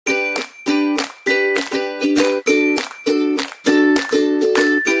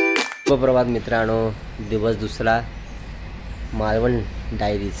सुप्रभात मित्रांनो, दिवस दुसरा, मालवण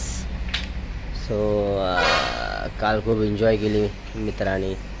डायरीज. सो काल खूप एन्जॉय केली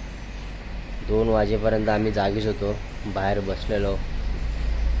मित्रांनी. 2 वाजेपर्यंत आम्ही जागीच होतो, बाहेर बसलेलो.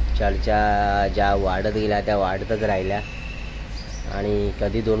 चर्चा ज्या वाढत गेल्या त्या वाढतच राहिल्या आणि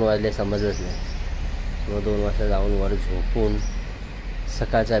कधी 2 वाजले समजलंच नाही. मग 2 वाजता जाऊन वर झोपून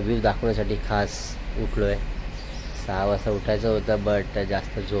सकाळचा व्ह्यू दाखवण्यासाठी खास उठलो आहे. 6 वाजता उठायचं होतं, बट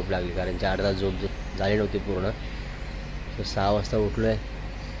जास्त झोप लागली कारण 4 तास झोप झाली नव्हती पूर्ण. सो 6 वाजता उठलो आहे.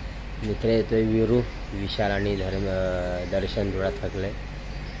 मित्र येतो आहे विरू, विशाल आणि दर्शन थोडा थकले,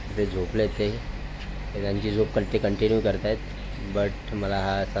 ते झोपले. ते त्यांची झोप कंटिन्यू करत आहेत. बट मला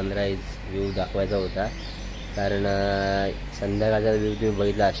हा सनराईज व्ह्यू दाखवायचा होता कारण संध्याकाळचा व्ह्यू तुम्ही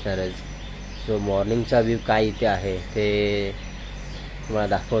बघितला असणारच. सो मॉर्निंगचा व्ह्यू काय इथे आहे ते तुम्हाला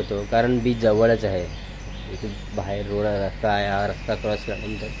दाखवतो कारण बीच जवळच आहे. इथे बाहेर रोड रस्ता आहे, हा रस्ता क्रॉस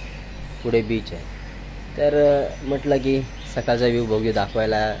केल्यानंतर पुढे बीच आहे. तर म्हटलं की सकाळचा व्ह्यू बघू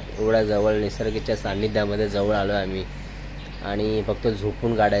दाखवायला. एवढा जवळ निसर्गाच्या सान्निध्यामध्ये जवळ आलो आहे आम्ही आणि फक्त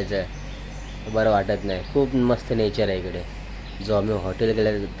झोपून काढायचं आहे, बरं वाटत नाही. खूप मस्त नेचर आहे इकडे. जो आम्ही हॉटेल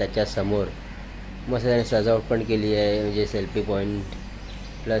गेलं त्याच्यासमोर मस्त त्याने सजावट पण केली आहे, म्हणजे सेल्फी पॉईंट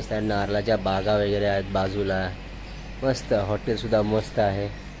प्लस त्या नारळाच्या बागा वगैरे आहेत बाजूला. मस्त हॉटेलसुद्धा मस्त आहे.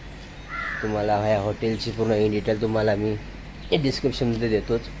 तुम्हाला ह्या हॉटेलची पूर्ण इन डिटेल तुम्हाला मी डिस्क्रिप्शनमध्ये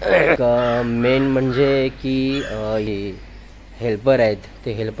देतोच. मेन म्हणजे की हेल्पर आहेत,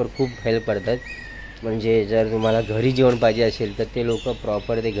 ते हेल्पर खूप हेल्प करतात. म्हणजे जर तुम्हाला घरी जेवण पाहिजे असेल तर ते लोक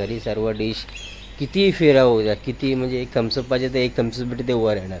प्रॉपर ते घरी सर्व डिश कितीही फिरवू द्या, किती म्हणजे एक थम्सअप पाहिजे तर एक थम्सअपसाठी ते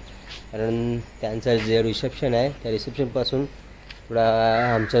वर येणार. कारण त्यांचं जे रिसेप्शन आहे त्या रिसेप्शनपासून थोडा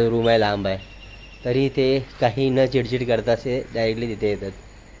आमचा रूम आहे लांब आहे, तरी ते काही न चिडचिड करता असे डायरेक्टली तिथे येतात.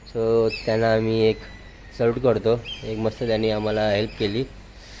 सो त्यांना आम्ही एक सल्यूट करतो. एक मस्त त्यांनी आम्हाला हेल्प केली.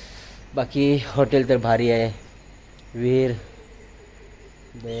 बाकी हॉटेल तर भारी आहे. विहीर,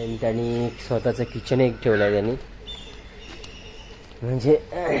 देन त्यांनी स्वतःचं किचन एक ठेवलं आहे त्यांनी, म्हणजे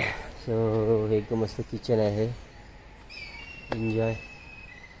सो एक मस्त किचन आहे. एन्जॉय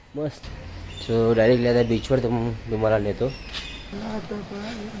मस्त. सो डायरेक्टली आता बीचवर तुम्हाला नेतो.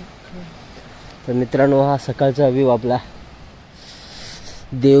 तर मित्रांनो, हा सकाळचा व्ह्यू आपला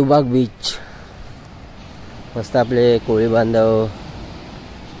देवबाग बीच. मस्त आपले कोळी बांधव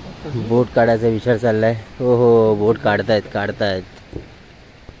बोट काढायचा विचार चाललाय. हो हो, बोट काढतायत.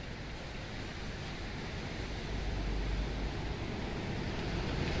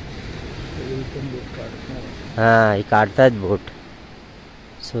 हां, हे काढतायत बोट.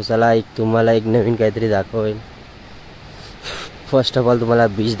 सो चला एक तुम्हाला एक नवीन काहीतरी दाखवेल. फर्स्ट ऑफ ऑल तुम्हाला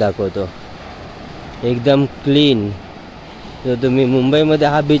बीच दाखवतो, एकदम क्लीन. जर तुम्ही मुंबईमध्ये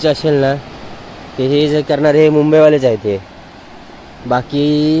हा बीच असेल ना, ते हे जे करणार हे मुंबईवालेच आहेत. ते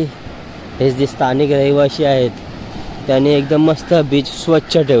बाकी हे जे स्थानिक रहिवासी आहेत त्यांनी एकदम मस्त बीच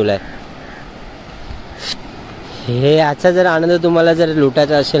स्वच्छ ठेवला आहे. हे याचा जर आनंद तुम्हाला जर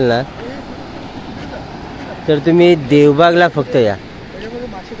लुटायचा असेल ना तर तुम्ही देवबागला फक्त या.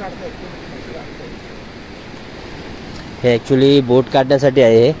 हे ॲक्च्युली बोट काढण्यासाठी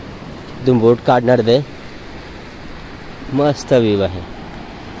आहे. हे तुम्ही बोट काढणार ते मस्त व्ह्यू आहे.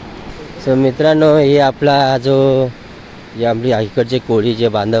 सो मित्रांनो, हे आपला जे आपली इकडचे कोळी जे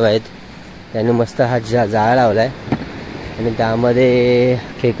बांधव आहेत त्यांनी मस्त हा जाळा लावला आहे आणि त्यामध्ये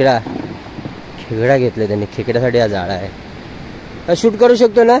खेकडा घेतला त्यांनी. खेकड्यासाठी हा जाळा आहे. शूट करू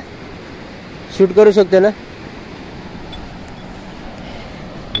शकतो ना.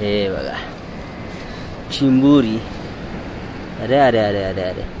 हे बघा चिंबुरी. अरे अरे अरे अरे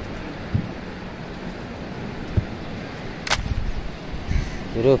अरे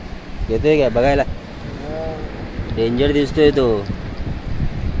हिरो येतोय काय बघायला? डेंजर दिसतोय तो.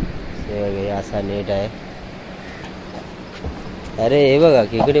 हे असा नेट आहे. अरे हे बघा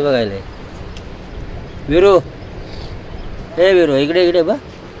खेकडे बघायला. विरो, हे विरो इकडे बघ.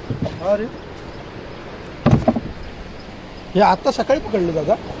 अरे हे आता सकाळी पकडले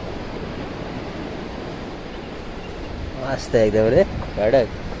दादा. मस्त एकदम रे, कडक.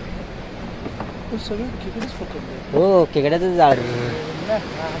 सगळे खेकडेच पकडले. हो, खेकड्याचं जाळ.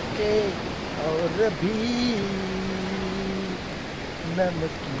 और भी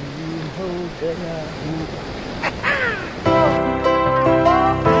नमकीन हो गया हूँ.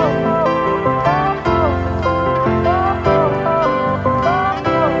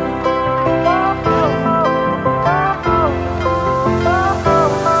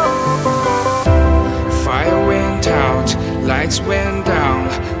 Fire went out, lights went down.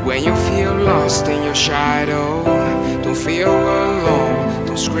 When you feel lost in your shadow, don't feel alone,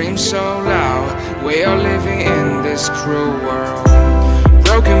 don't scream so loud. We are living in this cruel world.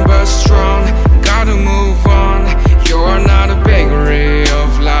 broken but strong, gotta move on. You're not a bakery of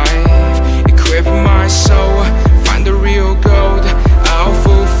life. Equip my soul, find the real gold. I'll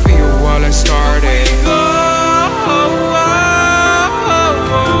fulfill what I started.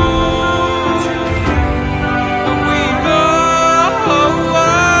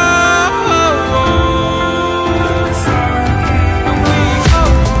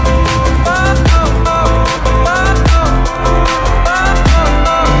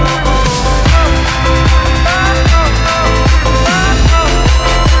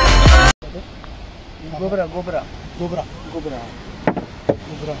 गोबरा गोबरा गोबरा गोबरा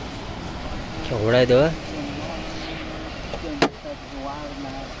गोबरा केवढा आहे तो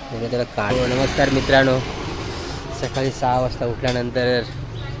त्याला काढ. नमस्कार मित्रांनो, सकाळी 6 वाजता उठल्यानंतर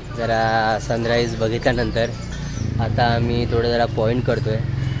जरा सनराईज बघितल्यानंतर आता आम्ही थोडं जरा पॉईंट करतोय.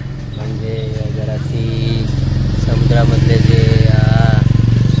 म्हणजे जराशी समुद्रामधले जे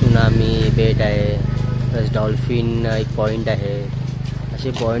सुनामी बेट आहे प्लस डॉल्फिन एक पॉईंट आहे, असे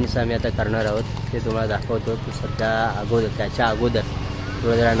पॉईंट्स आम्ही आता करणार आहोत. ते तुम्हाला दाखवतो की सध्या त्याच्या अगोदर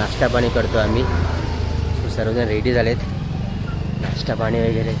थोडं जरा नाश्ता पाणी करतो आम्ही. सर्वजण रेडी झालेत, नाश्ता पाणी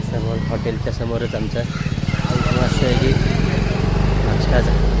वगैरे समोर हॉटेलच्या समोरच आमचं मस्त आहे की नाश्ता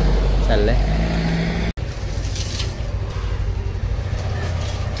चाललं आहे.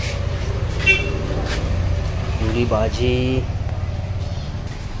 पुरी भाजी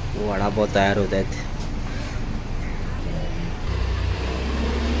वडापाव तयार होत आहेत.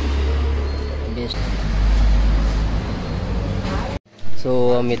 सो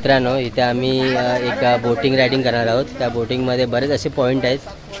मित्रांनो, इथे आम्ही एक बोटिंग रायडिंग करणार आहोत. त्या बोटिंगमध्ये बरेच असे पॉईंट आहेत.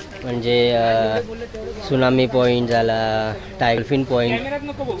 म्हणजे सुनामी पॉईंट झाला, डॉल्फिन पॉईंट.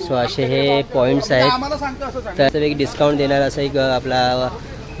 सो असे हे पॉईंट्स आहेत. तर एक डिस्काउंट देणारा असा एक आपला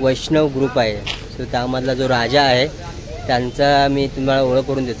वैष्णव ग्रुप आहे. सो त्यामधला जो राजा आहे त्यांचा मी तुम्हाला ओळख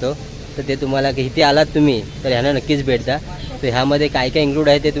करून देतो. तर ते तुम्हाला इथे आलात तुम्ही तर ह्यांना नक्कीच भेट द्या. तर ह्यामध्ये काय काय इन्क्लूड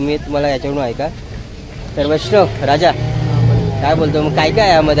आहे ते तुम्हाला याच्याकडून ऐका. तर वैष्णव राजा काय बोलतो, मग काय काय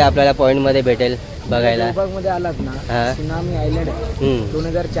यामध्ये आपल्याला पॉईंटमध्ये भेटेल बघायला? मध्ये आलात ना, सुनामी आयलंड आहे.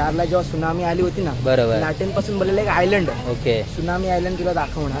 2004ला जेव्हा सुनामी आली होती ना, बरोबर, लाटेनपासून बनलेलं एक आयलंड आहे. ओके, सुनामी आयलंड तुला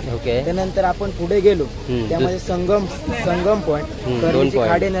दाखवणार. ओके. त्यानंतर आपण पुढे गेलो, त्यामध्ये संगम पॉईंट,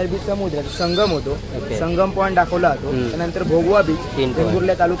 खाडे नरबी समुद्र संगम होतो. संगम पॉईंट दाखवला जातो. त्यानंतर भोगवा बीच,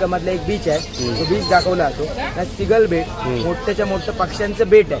 वेंगुर्ला तालुक्यामधला एक बीच आहे, तो बीच दाखवला जातो. सिगल बेट, मोठ्याच्या मोठं पक्ष्यांचं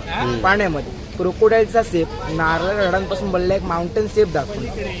बेट आहे पाण्यामध्ये. क्रोकोडाईलचा शेप, नारळ झाडांपासून बनलेला एक माउंटेन शेप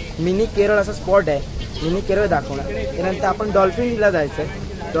दाखवणार. मिनी केरळ असा स्पॉट आहे, मिनी केरळ दाखवणार. त्यानंतर आपण डॉल्फिनला जायचं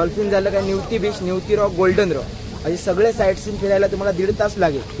आहे. डॉल्फिन झालं काय, Nivati beach, Nivati rock, golden rock, असे सगळे साईट सीन फिरायला तुम्हाला 1.5 तास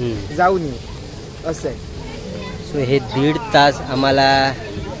लागेल जाऊन येऊ असं आहे. सो हे 1.5 तास आम्हाला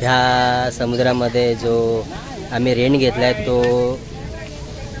ह्या समुद्रामध्ये जो आम्ही रेंट घेतला आहे तो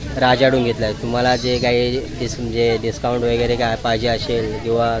राजाडून घेतला आहे. तुम्हाला जे काही म्हणजे डिस्काउंट वगैरे काय पाहिजे असेल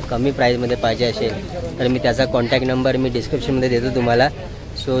किंवा कमी प्राईजमध्ये पाहिजे असेल तर मी त्याचा कॉन्टॅक्ट नंबर मी डिस्क्रिप्शनमध्ये देतो तुम्हाला.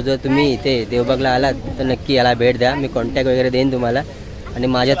 सो जर तुम्ही इथे देवबागला आलात तर नक्की याला भेट द्या. मी कॉन्टॅक्ट वगैरे देईन तुम्हाला आणि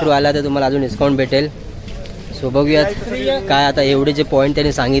माझ्या थ्रू आला तर तुम्हाला अजून डिस्काउंट भेटेल. सो बघूयात काय आता एवढे जे पॉईंट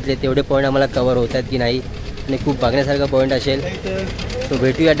त्यांनी सांगितले तेवढे पॉईंट आम्हाला कवर होत आहेत की नाही आणि खूप बघण्यासारखा पॉईंट असेल. सो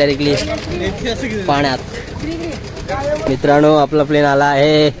भेटूया डायरेक्टली पाण्यात. मित्रांनो, आपला प्लेन आला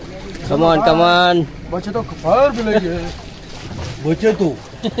आहे. कमॉन कमॉन, बचे तो बचे तो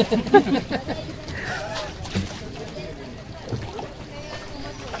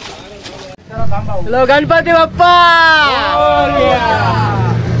हॅलो गणपती बाप्पा.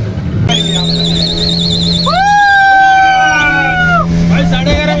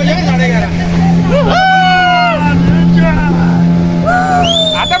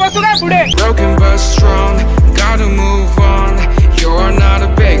 आता बसू काय पुढे. Broken but strong, gotta move on. You're not a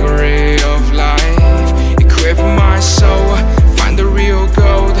bakery of life. Equip my soul, find the real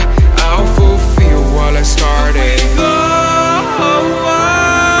gold. I'll fulfill what I started.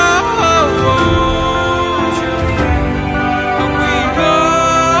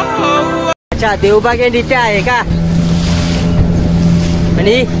 अच्छा, देवबाग एंड इथे आहे का?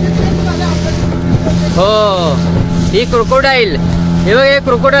 आणि हो, ही क्रोकोडाईल. हे बघ, हे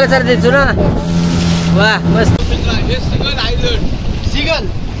क्रोकोडाईल सर दिसतो ना. वा मस्त. हे सिगल आयलंड, सिगल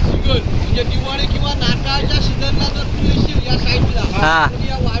म्हणजे दिवाळी किंवा नाताळच्या सीझनला जर तू येशील या साईडला,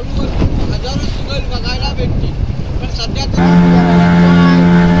 या वाळूवर हजारो सिगल बघायला भेटतील. पण सध्या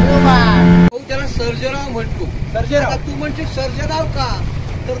त्याला सर्जराव म्हणतो. सर्जराव, तू म्हणशील सर्जराव का?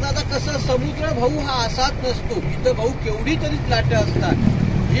 तर दादा कसं, समुद्र भाऊ हा असाच नसतो. इथं भाऊ केवढी तरी लाटं असतात.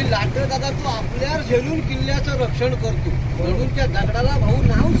 ही लाटं दादा तू आपल्यावर झेलून किल्ल्याचं रक्षण करतो. म्हणून त्या दगडाला भाऊ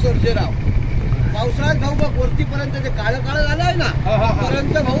नाव सर्जराव. पावसाळ्यात भाऊ बघ वरतीपर्यंत ते काळं काळं झालंय ना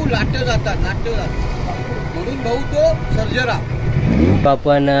पर्यंत भाऊ लाट जातात म्हणून भाऊ तो सर्जरा.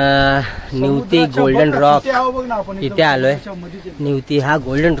 आपण निवती गोल्डन रॉक इथे आलोय. निवती हा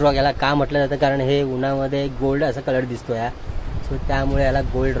गोल्डन रॉक याला का म्हटलं जातं कारण हे उन्हामध्ये गोल्ड असा कलर दिसतो या, सो त्यामुळे याला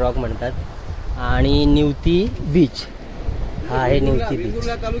गोल्ड रॉक म्हणतात. आणि निवती बीच हा आहे निवती बीच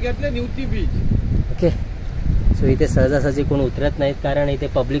तालुक्यातले निवती बीच. ओके, सो इथे सहजासहजी कोण उतरत नाहीत कारण इथे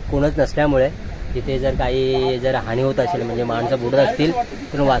पब्लिक कोणच नसल्यामुळे इथे जर हानी होत असेल म्हणजे माणसं बुडत असतील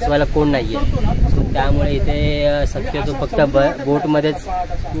तर वाचवायला कोण नाहीये. सो त्यामुळे इथे शक्यतो फक्त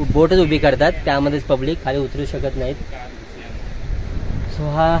बोटच उभी करतात, त्यामध्येच पब्लिक खाली उतरू शकत नाहीत. सो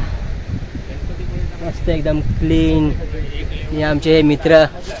हा मस्त एकदम क्लीन. हे आमचे मित्र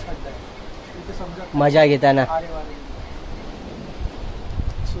मजा घेताना.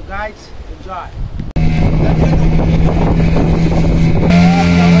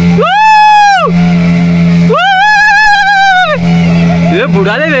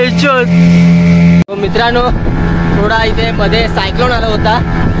 बुडाले वेळचो मित्रांनो, थोडा इथे मध्ये सायक्लोन आला होता,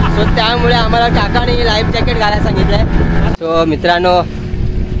 सो त्यामुळे आम्हाला काकाने लाईफ जॅकेट घालायला सांगितलंय. सो मित्रांनो,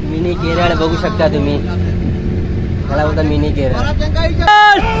 मिनी केरळ बघू शकता तुम्ही, मला होता मिनी केरळ.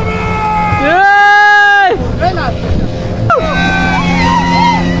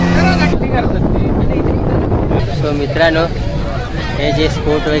 सो मित्रांनो, हे जे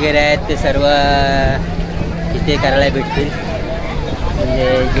स्पोर्ट वगैरे आहेत ते सर्व इथे करायला भेटतील. म्हणजे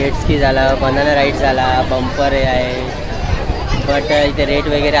जेट स्की झाला, बनाना राईड झाला, बंपर आहे. बट इथे रेट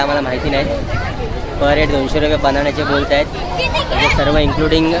वगैरे आम्हाला माहिती नाही. पर हेड 200 रुपये बनानाचे बोलत आहेत, म्हणजे सर्व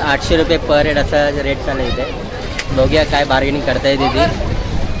इन्क्लुडिंग 800 रुपये पर हेड असा रेट चालू इथे. बघूया काय बार्गेनिंग करता येते इथे.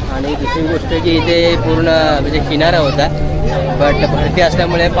 आणि दुसरी गोष्ट की इथे पूर्ण म्हणजे किनारा होता, बट भरती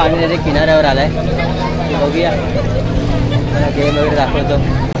असल्यामुळे पाणी तिथे किनाऱ्यावर आलाय. बघूया, गेम वगैरे दाखवतो.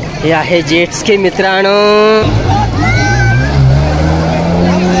 हे आहे जेट स्की मित्रांनो.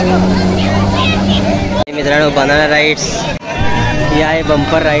 मित्रांनो बनाना राईड्स, ही आहे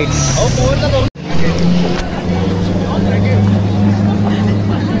बंपर राईड्स.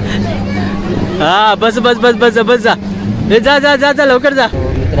 हा बस बस बस बस बस जा, हे जा जा जा जा लवकर जा.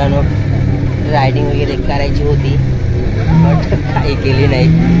 मित्रांनो, रायडिंग वगैरे करायची होती बट काही केली नाही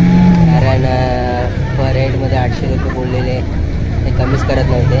कारण पर हेडमध्ये 800 रुपये बोललेले ते कमीच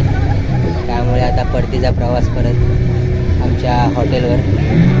करत नव्हते. त्यामुळे आता परतीचा प्रवास परत आमच्या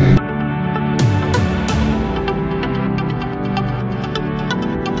हॉटेलवर.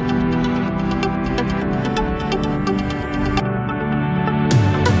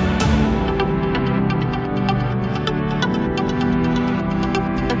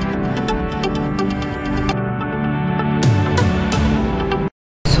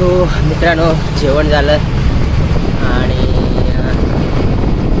 सो मित्रांनो, जेवण झालं आणि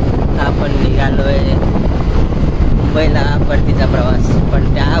आपण निघालोय मुंबईला परतीचा प्रवास.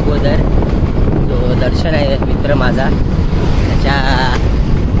 पण त्या अगोदर जो दर्शन आहे मित्र माझा, त्याच्या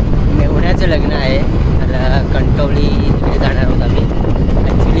मेवण्याचं लग्न आहे, तर कणकवली तिकडे जाणार होता मी.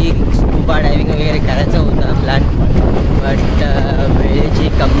 ॲक्च्युली स्कुबा डायव्हिंग वगैरे करायचं होतं प्लॅन, बट वेळेची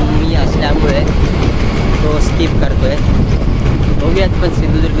कमी असल्यामुळे तो स्किप करतोय. बघूयात, पण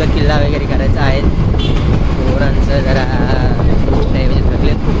सिंधुदुर्ग किल्ला वगैरे करायचा आहे. पोरांचं जरा म्हणजे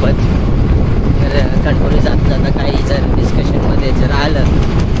थकलेत खूपच, तर कणकवली जाता जाता काही जर डिस्कशनमध्ये जर आलं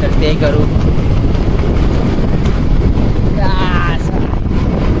तर ते करू.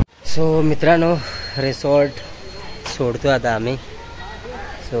 सो मित्रांनो, रिसॉर्ट सोडतो आता आम्ही.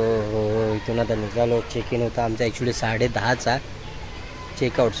 सो इथून आता निघालो. चेक इन होता आमचा ॲक्च्युली 10:30चा,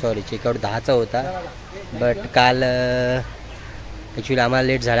 चेकआउट 10चा होता. बट काल ॲक्च्युली आम्हाला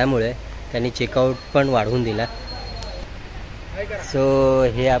लेट झाल्यामुळे त्यांनी चेकआउट पण वाढवून दिला. सो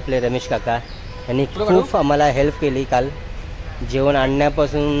हे आपले रमेश काका, यांनी खूप आम्हाला हेल्प केली काल. जेवण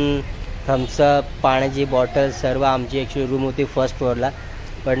आणण्यापासून थम्सअप, पाण्याची बॉटल सर्व. आमची ॲक्च्युली रूम होती फर्स्ट फ्लोअरला,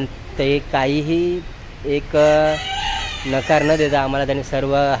 पण ते काहीही एक नकार न देता आम्हाला त्यांनी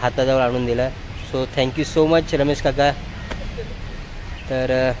सर्व हाताजवळ आणून दिलं. So thank you so much Ramesh काका.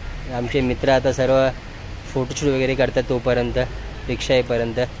 तर आमचे मित्र आता सर्व फोटोशूट वगैरे करतात तोपर्यंत, रिक्षा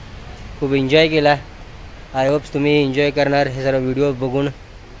येईपर्यंत. खूप एन्जॉय केला. आय होप्स तुम्ही एन्जॉय करणार हे सर्व व्हिडिओ बघून.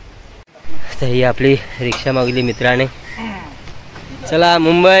 तर ही आपली रिक्षा मागली मित्राने. चला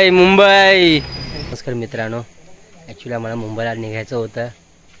मुंबई मुंबई. नमस्कार मित्रांनो, ॲक्च्युली आम्हाला मुंबईला निघायचं होतं,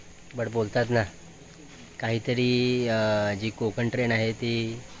 बट बोलतात ना काहीतरी जी कोकण ट्रेन आहे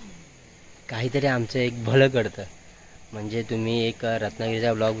ती काहीतरी आमचं एक भलं करतं. म्हणजे तुम्ही एक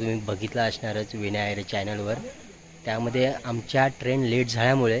रत्नागिरीचा ब्लॉग तुम्ही बघितला असणारच विनायक चॅनलवर. त्यामध्ये आमच्या ट्रेन लेट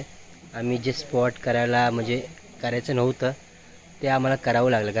झाल्यामुळे आम्ही जे स्पॉट करायचं नव्हतं ते आम्हाला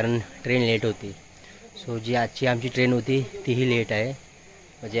करावं लागलं कारण ट्रेन लेट होती. सो जी आजची आमची ट्रेन होती तीही लेट आहे,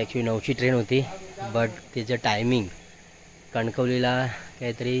 म्हणजे ॲक्च्युली 9ची ट्रेन होती, बट त्याचं टायमिंग कणकवलीला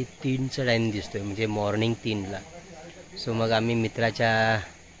काहीतरी 3चा टाईम दिसतो आहे, म्हणजे मॉर्निंग 3ला. सो मग आम्ही मित्राच्या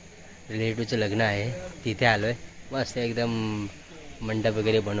रिलेटिव्हचं लग्न आहे तिथे आलो आहे. मस्त एकदम मंडप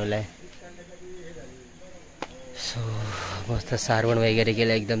वगैरे बनवला आहे. सो मस्त सारवण वगैरे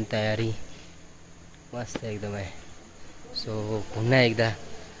केलं, एकदम तयारी मस्त एकदम आहे. सो पुन्हा एकदा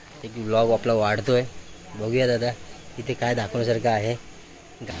एक व्लॉग आपला वाढतो आहे. बघूया दादा तिथे काय दाखवण्यासारखं आहे.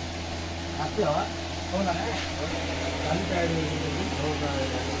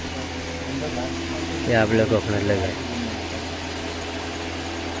 हे आपलं कोकणातलं घर.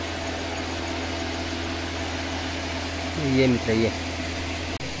 ये मित्र ये.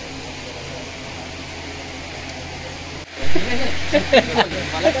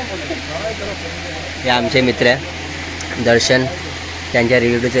 हे आमचे मित्र दर्शन, त्यांच्या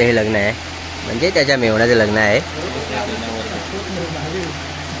रिलेटिव्हचं हे लग्न आहे, म्हणजे त्याच्या मेवण्याचं लग्न आहे.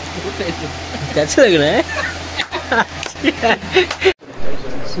 त्याचं लग्न आहे.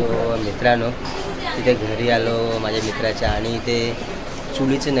 सो मित्रांनो तिथे घरी आलो माझ्या मित्राच्या, आणि इथे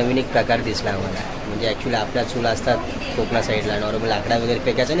चुलीचं नवीन एक प्रकार दिसला आम्हाला. म्हणजे ॲक्च्युली आपल्या चूल असतात कोकणा साईडला नॉर्मल लाकडा वगैरे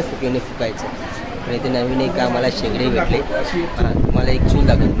फेकायचं आणि फुकून फुकायचं, पण इथे नवीन एक आम्हाला शेगडी भेटली. हां, तुम्हाला एक चूल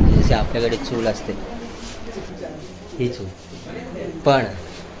दाखवतो, जसे आपल्याकडे चूल असते ही चूल, पण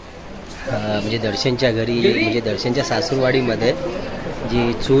म्हणजे दर्शनच्या घरी, म्हणजे दर्शनच्या सासूरवाडीमध्ये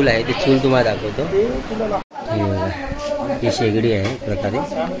जी चूल आहे ती चूल तुम्हाला दाखवतो. ही शेगडी आहे प्रकारे.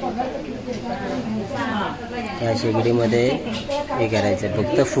 त्या शेगडीमध्ये हे करायचं,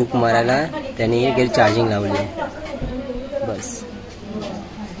 फक्त फूक मारायला त्यांनी घरी चार्जिंग लावली आहे बस.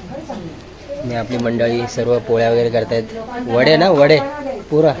 मी आपली मंडळी सर्व पोळ्या वगैरे करतायत. वडे ना, वडे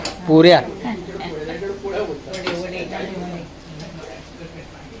पुऱ्या.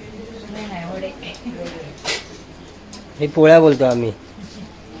 हे पोळ्या बोलतो आम्ही.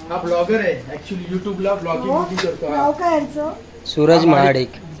 हा ब्लॉगर आहे ऍक्च्युली, युट्यूबला ब्लॉगिंग करतो. नाव काय यांचं? सूरज महाडिक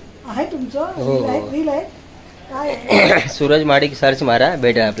आहे तुमचं? हो. रील आहे काय? सूरज महाडिक सर्च मारा,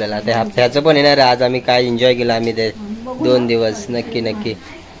 भेटेल आपल्याला. ते हप्त्याचं पण येणार. आज आम्ही काय एन्जॉय केलं आम्ही ते 2 दिवस. नक्की नक्की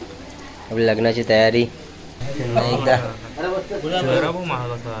आपली लग्नाची तयारी. एकदा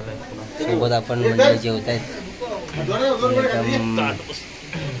सोबत आपण मंडळी जेवत आहेत, एकदम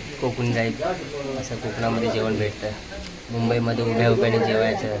कोकण टाईप असं कोकणामध्ये जेवण भेटतं. मुंबईमध्ये उभ्या उभ्याने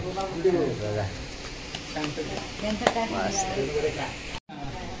जेवायचं बघा.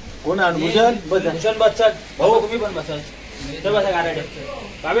 कोण भूषण बस भाऊ, तुम्ही पण बसा.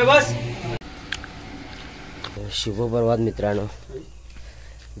 शुभप्रभात मित्रांनो.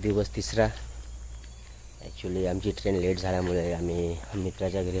 दिवस 3रा. ॲक्च्युली आमची ट्रेन लेट झाल्यामुळे आम्ही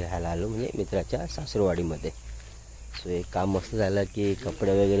मित्राच्या घरी राहायला आलो, म्हणजे मित्राच्या सासूरवाडीमध्ये. सो एक काम मस्त झालं की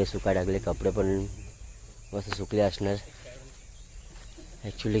कपडे वगैरे सुका टाकले, कपडे पण मस्त सुकले असणार.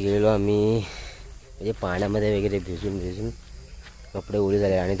 ॲक्च्युली गेलेलो आम्ही म्हणजे पाण्यामध्ये वगैरे भिजून कपडे ओले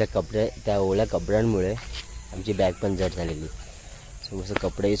झाले, आणि त्या ओल्या कपड्यांमुळे आमची बॅग पण जड झालेली. सो मस्त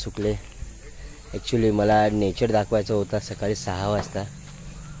कपडेही सुकले. ॲक्च्युली मला नेचर दाखवायचं होता सकाळी 6 वाजता,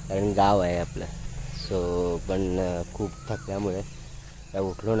 कारण गाव आहे आपलं. सो पण खूप थकल्यामुळे काय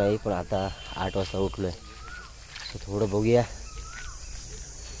उठलो नाही, पण आता 8 वाजता उठलो आहे. सो थोडं बघूया.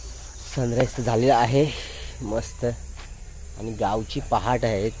 सनराईज तर झालेला आहे मस्त, आणि गावची पहाट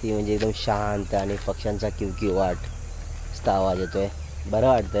आहे ती म्हणजे एकदम शांत, आणि पक्ष्यांचा किवकिवाट मस्त आवाज येतो आहे. बरं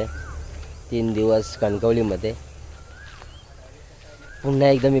वाटतं आहे. 3 दिवस कणकवलीमध्ये. पुन्हा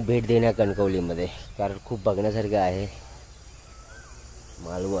एकदा मी भेट देणार कणकवलीमध्ये, कारण खूप बघण्यासारखं आहे.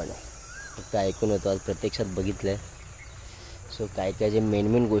 मालवण फक्त ऐकून होतो, आज प्रत्यक्षात बघितलं आहे. सो काय काय जे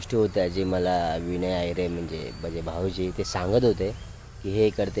मेन गोष्टी होत्या जे मला विनय आयरे म्हणजे भाऊजी ते सांगत होते की हे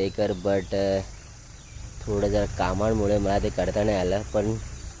कर ते कर, बट थोडं जरा कामांमुळे मला ते करता नाही आलं. पण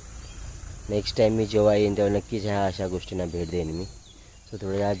नेक्स्ट टाईम मी जेव्हा येईन तेव्हा नक्कीच ह्या अशा गोष्टींना भेट देईन मी. सो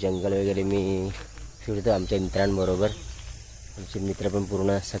थोडं ह्या जंगल वगैरे मी फिरतो आमच्या मित्रांबरोबर. आमचे मित्र पण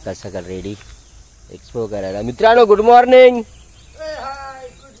पूर्ण सकाळ सकाळ रेडी एक्सप्लोर करायला. मित्रांनो गुड मॉर्निंग.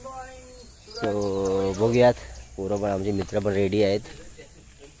 सो बघूयात, पोरं पण आमचे मित्र पण रेडी आहेत.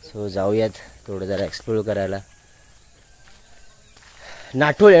 सो जाऊयात थोडं जरा एक्सप्लोर करायला.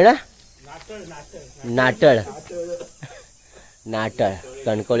 नाटोळ आहे ना, नाटळ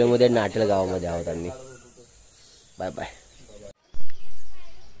कणकवलीमध्ये नाटळ गावामध्ये आहोत आम्ही. Bye bye.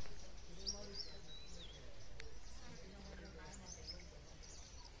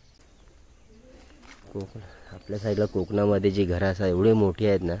 कोकण आपल्या साईडला कोकणामध्ये जी घरं असतात एवढे मोठी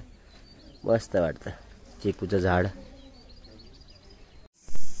आहेत ना, मस्त वाटतं. चिकूचं झाड,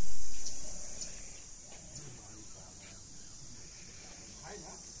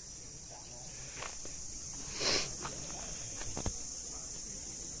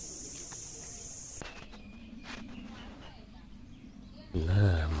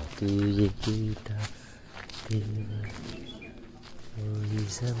 तुझे गीता तेरा कोई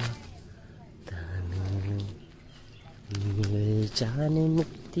समा तानू मिळे जाने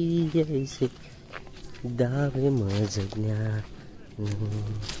मुक्ती ऐसे दावे माझ ज्ञान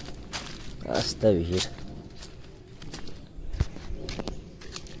मस्त विहीर.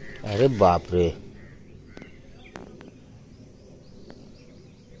 अरे बापरे.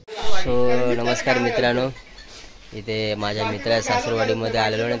 सो नमस्कार मित्रांनो, इथे माझ्या मित्रा सासरवाडीमध्ये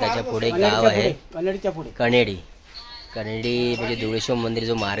आलेलो आणि त्याच्या पुढे एक गाव आहे कनेडी. कनेडी म्हणजे धुळेश्वर मंदिर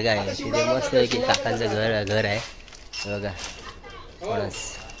जो मार्ग आहे तिथे मस्त आहे की काकांचं घर आहे बघा. फणस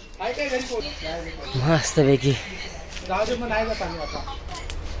मस्त पैकी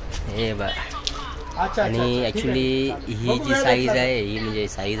हे बघा. आणि ॲक्च्युली ही जी साईज आहे ही म्हणजे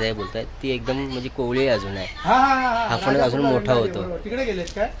साईज आहे बोलतात ती एकदम म्हणजे कोवळी अजून आहे. हा फणस अजून मोठा होतो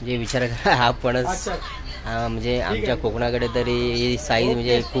म्हणजे विचार करा. हा फणस म्हणजे आमच्या कोकणाकडे तरी ही साईज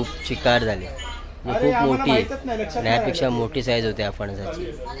म्हणजे खूप चिकार झाली म्हणजे खूप मोठी आहे. यापेक्षा मोठी साईज होते या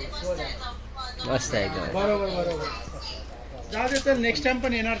फणसाची. मस्त आहे एकदम. नेक्स्ट टाइम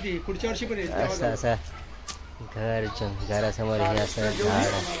पण येणार ती पुढच्या वर्षी पण असं असं घरासमोर हे असं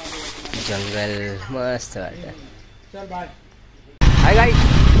झाड जंगल मस्त वाटतं. Hi guys,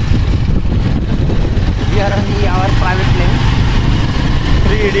 we R on our private plain.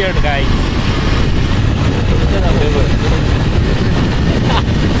 3 Idiot guy.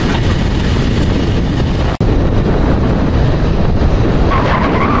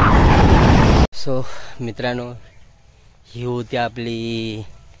 So मित्रांनो, ही होती आपली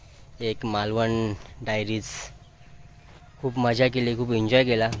एक मालवण डायरीज. खूप मजा केली, खूप एन्जॉय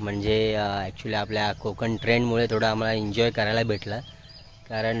केला. म्हणजे ॲक्च्युली आपल्या कोकण ट्रेनमुळे थोडा आम्हाला एन्जॉय करायला भेटला.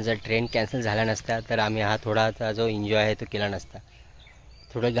 कारण जर ट्रेन कॅन्सल झाला नसता तर आम्ही हा थोडासा जो एन्जॉय आहे तो केला नसता.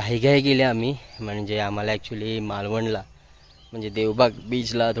 थोडं घाईघाई केली आम्ही. म्हणजे आम्हाला ॲक्च्युली मालवणला म्हणजे देवबाग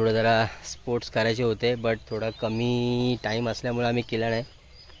बीचला थोडं जरा स्पोर्ट्स करायचे होते, बट थोडा कमी टाईम असल्यामुळे आम्ही केला नाही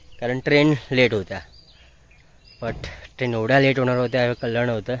कारण ट्रेन लेट होत्या. बट ट्रेन एवढ्या लेट होणार होत्या हे कळलं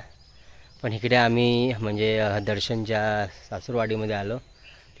नव्हतं. पण इकडे आम्ही म्हणजे दर्शनच्या सासूरवाडीमध्ये आलो,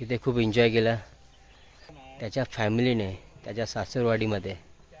 तिथे खूप एन्जॉय केलं. त्याच्या फॅमिलीने त्याच्या सासूरवाडीमध्ये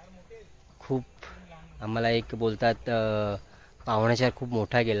खूप आम्हाला एक बोलतात पाहुण्याचार खूप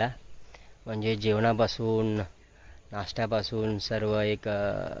मोठा केला. म्हणजे जेवणापासून नाश्त्यापासून सर्व एक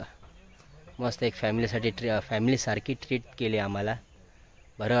मस्त एक फॅमिलीसारखी ट्रीट केली आम्हाला.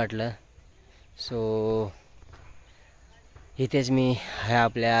 बरं वाटलं. सो इथेच मी ह्या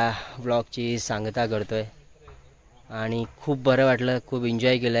आपल्या व्लॉगची सांगता करतो आहे आणि खूप बरं वाटलं, खूप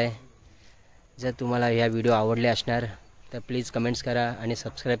एन्जॉय केलं आहे. जर तुम्हाला ह्या व्हिडिओ आवडले असणार तर प्लीज कमेंट्स करा आणि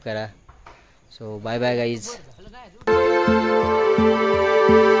सबस्क्राईब करा. So bye bye guys.